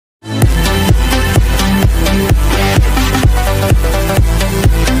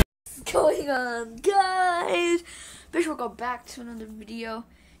on, guys? Fish, welcome back to another video.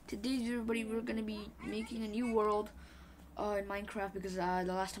 Today, everybody, we're gonna be making a new world in Minecraft because the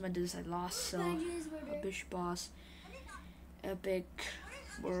last time I did this, I lost. So, a Bish boss, epic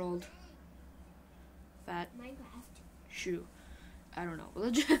world, fat shoe. I don't know.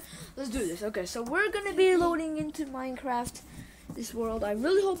 Let's do this. Okay, so we're gonna be loading into Minecraft. This world. I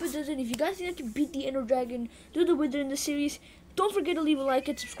really hope it doesn't. If you guys need to beat the Ender Dragon, do the Wither in the series, don't forget to leave a like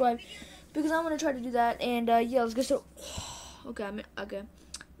and subscribe because I'm gonna try to do that. And yeah, let's get started. Okay, okay.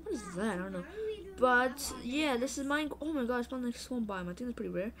 What is that? I don't know. But yeah, this is mine. Oh my god, it's found like swamp biome. I think that's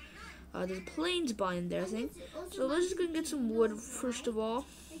pretty rare. There's a plains biome there, I think. So let's just go and get some wood first of all,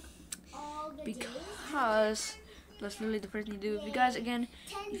 because that's literally the first thing to do. If you guys, again,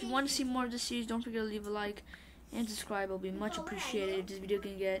 if you want to see more of this series, don't forget to leave a like and subscribe. It'll be much appreciated. If this video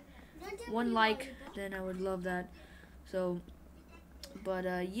can get 1 like, then I would love that. So, but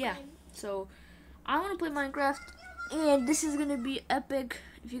yeah, so I want to play Minecraft, and this is gonna be epic.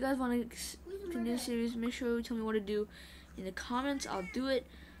 If you guys want to continue the series, make sure you tell me what to do in the comments. I'll do it.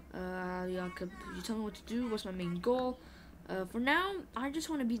 You tell me what to do. What's my main goal? For now, I just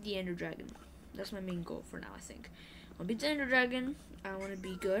want to beat the Ender Dragon. That's my main goal for now. I think I'll beat the Ender Dragon. I want to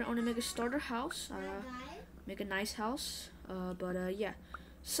be good. I want to make a starter house. Make a nice house. But yeah,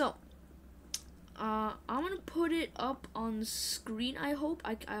 so I'm gonna put it up on the screen. I hope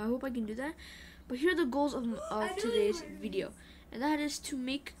I hope I can do that. But here are the goals of today's video, and that is to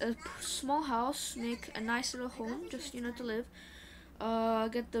make a small house, make a nice little home, just to live.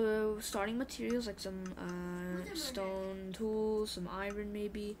 Get the starting materials like some stone tools, some iron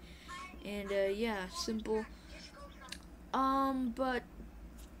maybe, and yeah, simple. But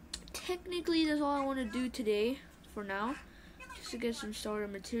technically that's all I want to do today for now, just to get some starter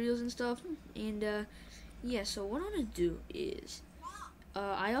materials and stuff. And yeah, so what I want to do is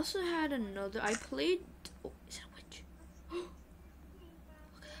I also had another, I played, oh, is that a witch? Look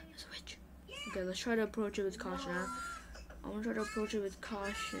at that, there's a witch. Okay, let's try to approach it with caution now. I'm gonna try to approach it with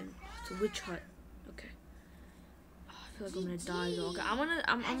caution. It's a witch hut. Okay. Oh, I feel like I'm gonna die though. Okay,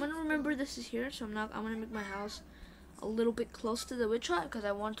 I'm gonna remember this is here, so I'm gonna make my house a little bit close to the witch hut because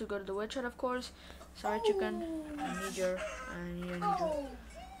I want to go to the witch hut, of course. Sorry, chicken. I need your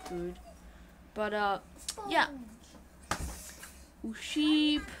food. But yeah. Ooh,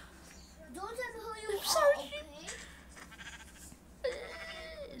 sheep. Don't tell me who you I'm sorry, sheep.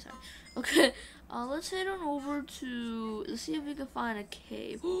 Sorry. Okay. Let's head on over to. Let's see if we can find a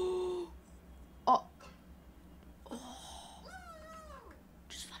cave. Oh. Oh.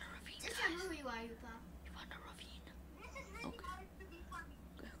 Just found a ravine. Just tell me who you are, you found a ravine. Okay.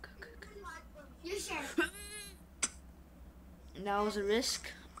 You sure? That was a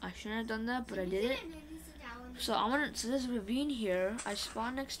risk. I shouldn't have done that, but I did it. So so there's a ravine here. I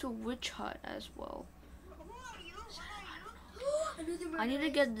spawned next to a witch hut as well. I need to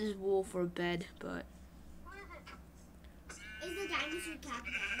get this wool for a bed, but is the dinosaur cat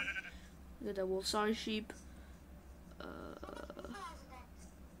there? Look at that wool. Sorry, sheep.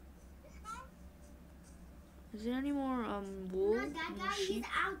 Is there any more wool? No, that guy is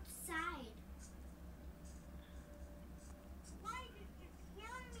outside.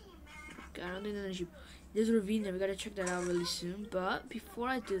 Okay, I don't think there's any sheep. There's a ravine there. We gotta check that out really soon. But before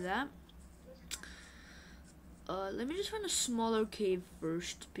I do that, let me just find a smaller cave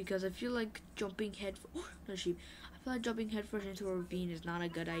first, because I feel like jumping head. Oh, no sheep. I feel like jumping headfirst into a ravine is not a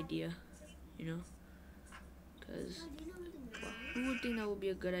good idea, because who would think that would be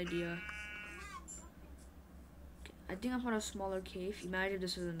a good idea? Okay, I think I found a smaller cave. Imagine if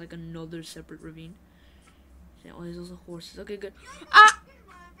this was in like another separate ravine. Oh, there's also horses. Okay, good. Ah!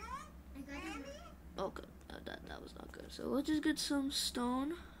 Oh, good. That was not good. So let's just get some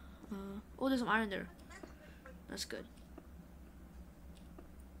stone. Oh, there's some iron there. That's good.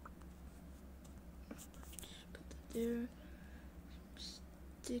 Just put that there. Some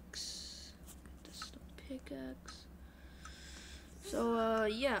sticks. Get the stone pickaxe. So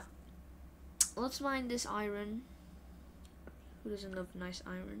yeah. Let's mine this iron. Who doesn't love nice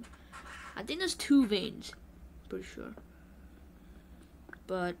iron? I think there's 2 veins. Pretty sure.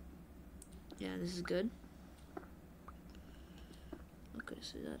 But yeah, this is good. Okay,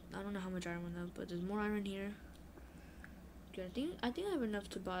 so that I don't know how much iron we have, but there's more iron here. Okay, I think I have enough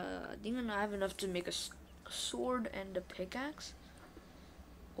to buy. I think I have enough to make a sword and a pickaxe.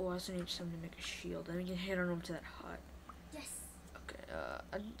 Oh, I also need something to make a shield. Then we can head on over to that hut. Yes. Okay.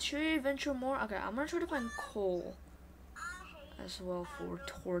 Should we venture more? Okay, I'm gonna try to find coal as well for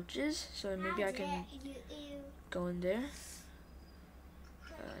torches. So maybe I can go in there.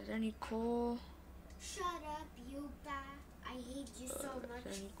 Is there any coal? Shut up, you I hate you so much. Is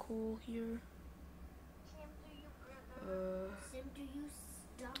there any coal here? Same to you,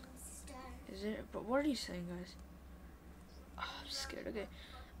 dumpster. Is it? But what are you saying, guys? Oh, I'm scared. Okay.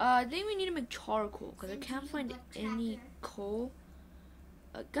 I think we need to make charcoal because I can't find any coal.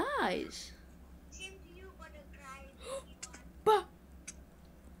 Guys. Bah!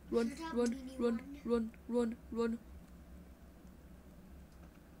 Run, run, run, run, run, run.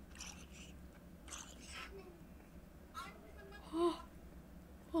 Oh.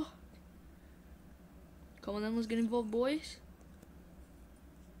 Oh. Come on then, let's get involved, boys.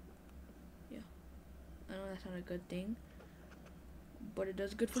 Yeah. I know that's not a good thing, but it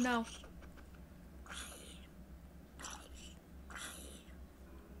does good for now.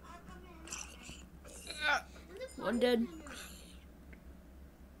 One dead.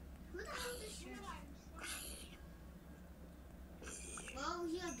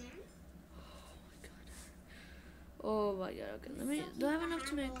 Oh my god, okay. Do I have enough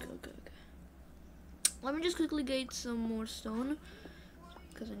to make? Okay. Let me just quickly get some more stone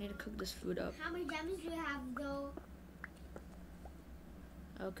because I need to cook this food up. How many diamonds do you have, though?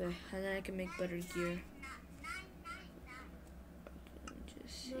 Okay, and then I can make better gear. Let me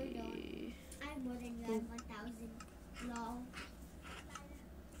just see. I have more than you have 1,000. No.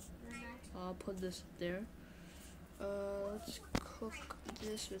 I'll put this there. Let's cook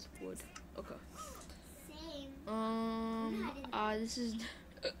this with wood. Okay. This is.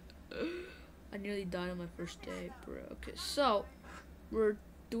 I nearly died on my first day, bro. Okay, so we're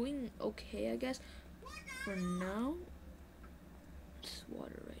doing okay, I guess. For now, it's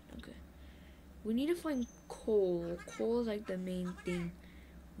water, right? Okay. We need to find coal. Coal is like the main thing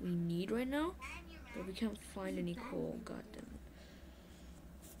we need right now, but we can't find any coal. God damn it.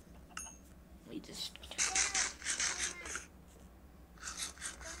 We just.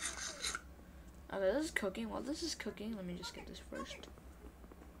 Okay, this is cooking. While this is cooking, let me just get this first.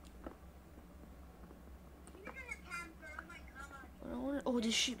 Oh,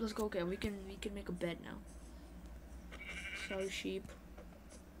 this sheep. Let's go. Okay, we can make a bed now. Sorry, sheep.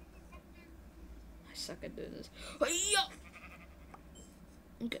 I suck at doing this.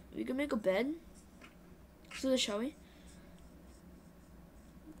 Okay, we can make a bed. Let's do this, shall we?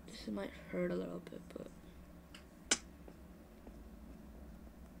 This might hurt a little bit, but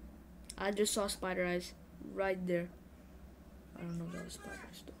I just saw spider eyes right there. I don't know if that was spider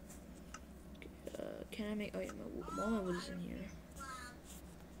eyes though. Okay, can I make? Oh yeah, all my wood is in here.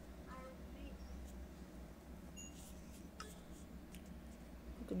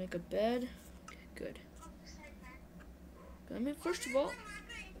 We can make a bed. Okay, good. I mean, first of all,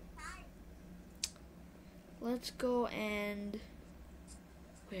 let's go and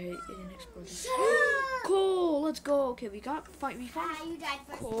wait. It didn't explode. Coal. Let's go. Okay, we found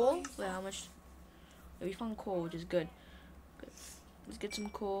coal. Wait, how much? Yeah, we found coal, which is good. Good. Let's get some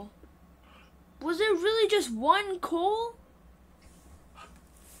coal. Was there really just one coal?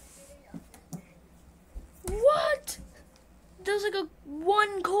 What? There's like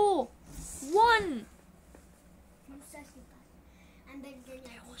one coal. One.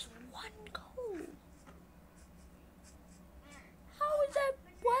 There was one coal. How is that?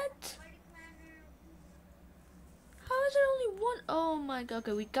 What? How is there only one? Oh my god.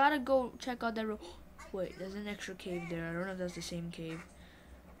 Okay, we gotta go check out that room. Wait, there's an extra cave there. I don't know if that's the same cave.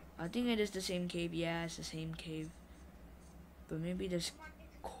 I think it is the same cave. Yeah, it's the same cave. But maybe there's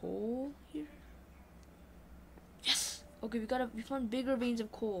coal here. Yes. Okay, we found bigger veins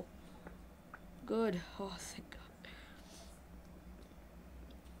of coal. Good. Oh, thank God.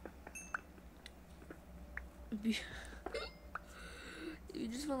 You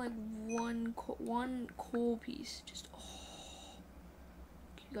just found like one coal piece. Just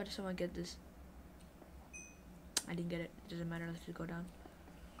you gotta somehow get this. I didn't get it. It doesn't matter. Let's just go down.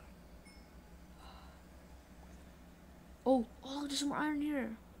 Oh, there's some more iron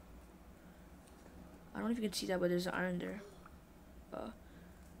here. I don't know if you can see that, but there's iron there. I know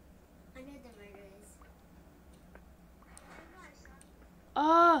the murder is.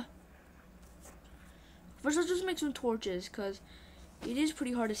 First, let's just make some torches, because it is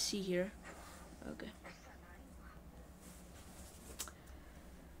pretty hard to see here. Okay.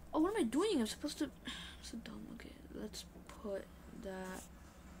 Oh, what am I doing? I'm supposed to... I'm so dumb. Okay, let's put that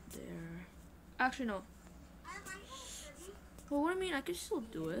there. Actually, no. Well, what I mean, I can still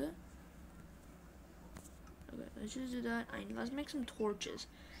do it. Okay, let's just do that. Let's make some torches.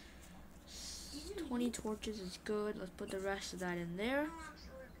 20 torches is good. Let's put the rest of that in there.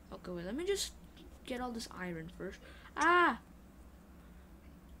 Okay, wait, let me just get all this iron first. Ah!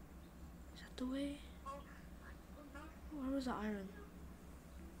 Is that the way? Where was the iron?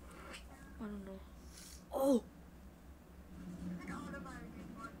 I don't know.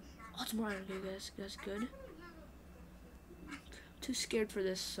 it's more iron. Okay, guys, that's good. Too scared for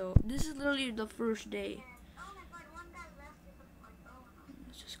this, so this is literally the first day.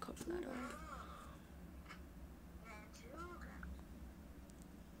 Let's just cover that up.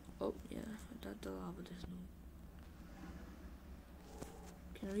 Oh yeah, that the lava there's no.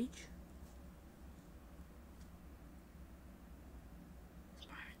 Can I reach? There's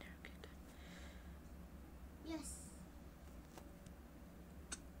more iron there. Okay, good. Yes.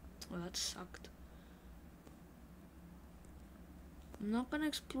 Well, that sucked. I'm not gonna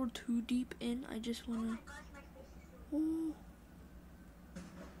explore too deep in. I just wanna. Oh.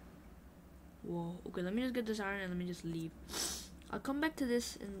 Whoa. Okay, let me just get this iron and let me just leave. I'll come back to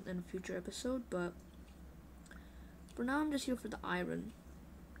this in a future episode, but for now I'm just here for the iron.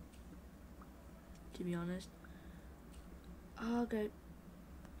 To be honest. Okay.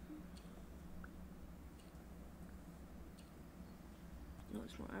 No,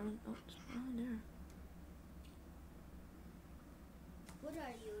 it's more iron. Oh, it's more iron there. What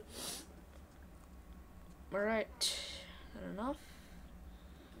are you? Alright. That enough?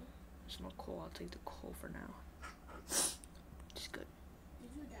 There's more coal. I'll take the coal for now. It's good.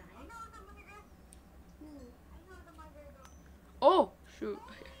 Did you die? Oh! Shoot.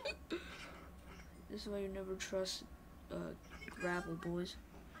 This is why you never trust gravel, boys.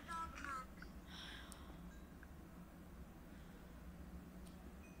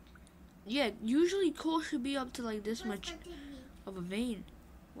 Yeah, usually coal should be up to like this much of a vein.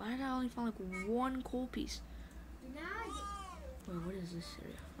 Why did I only find like one coal piece? Wait, what is this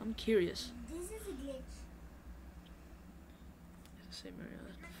area? I'm curious. This is a glitch. It's the same area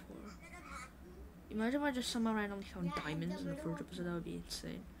as before. Imagine if I just somehow randomly found diamonds in the first episode. That would be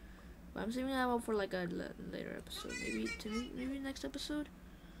insane. But I'm saving that up for like a later episode. Maybe next episode.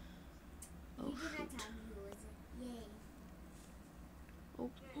 Oh shoot. Yay.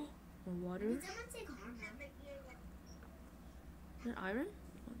 Oh, more water. Did someone say karma? Is that iron?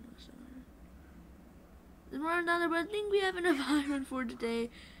 Oh no, it's not iron. There's more down there, but I think we have enough iron for today.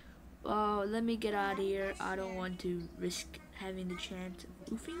 Let me get out of here. I don't want to risk having the chance of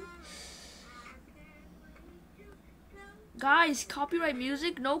oofing. Guys, copyright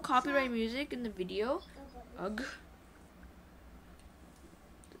music. No copyright music in the video. Ugh.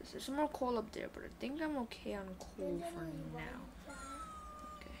 There's some more coal up there, but I think I'm okay on coal for now.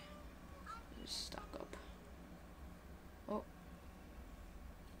 Okay. Just stock up. Oh.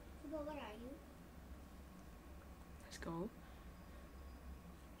 What are you? Let's go.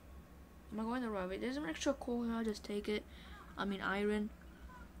 Am I going the right way? There's some extra coal here. I'll just take it. I mean iron.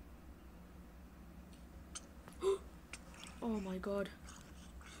 Oh my god.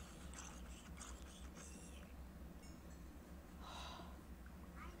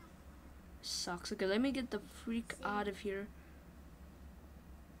 Sucks. Okay, let me get the freak out of here.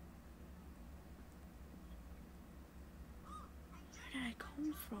 Where did I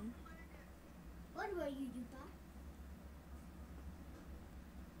come from? What were you, Yupa?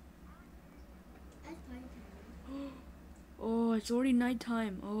 That's fine. Oh, it's already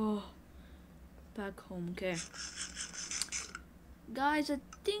nighttime. Oh, back home. Okay. Guys, I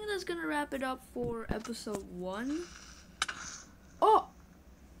think that's gonna wrap it up for episode 1. Oh!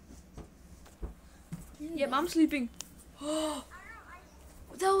 Yep, I'm sleeping. Oh,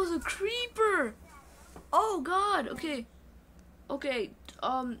 that was a creeper! Oh god, okay. Okay,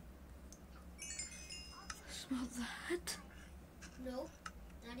 smell that? Nope,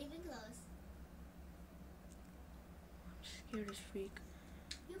 not even close. I'm scared as freak.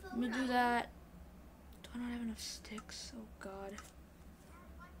 Yupa, Let me what do are that. Do I not have enough sticks? Oh god.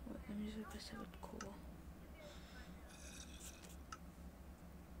 Wait, let me just replace that with coal.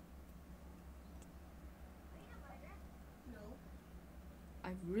 you? No.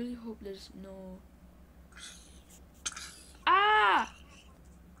 I really hope there's no... Ah!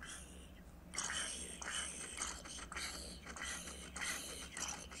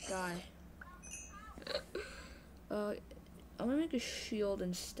 Die. I'm gonna make a shield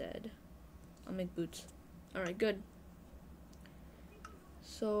instead. I'll make boots. Alright, good.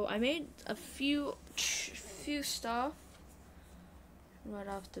 So I made a few stuff right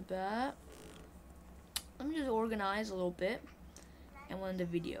off the bat. Let me just organize a little bit and we'll end the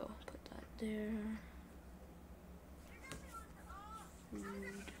video. Put that there.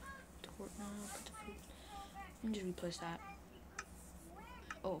 Food. Put the food. Let me just replace that.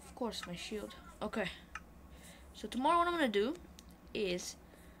 Oh, of course, my shield. Okay. So tomorrow what I'm gonna do is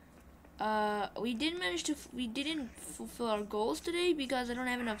we didn't fulfill our goals today because I don't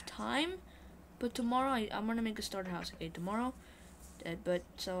have enough time. But tomorrow I'm gonna make a starter house. Okay, tomorrow.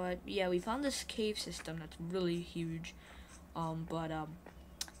 Yeah, we found this cave system that's really huge.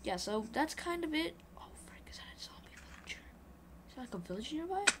 yeah, so that's kind of it. Oh, frick, is that a zombie villager? Is that like a village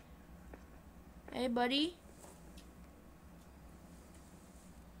nearby? Hey, buddy.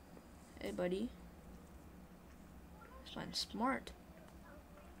 Hey, buddy. This man's smart.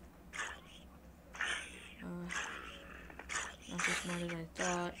 Not as smart as I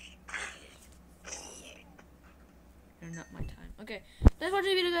thought. You're not my time. Okay, that's watching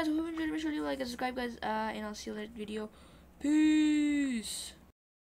the video, guys. Hope you enjoyed it. Make sure you like and subscribe, guys. And I'll see you in the next video. Peace.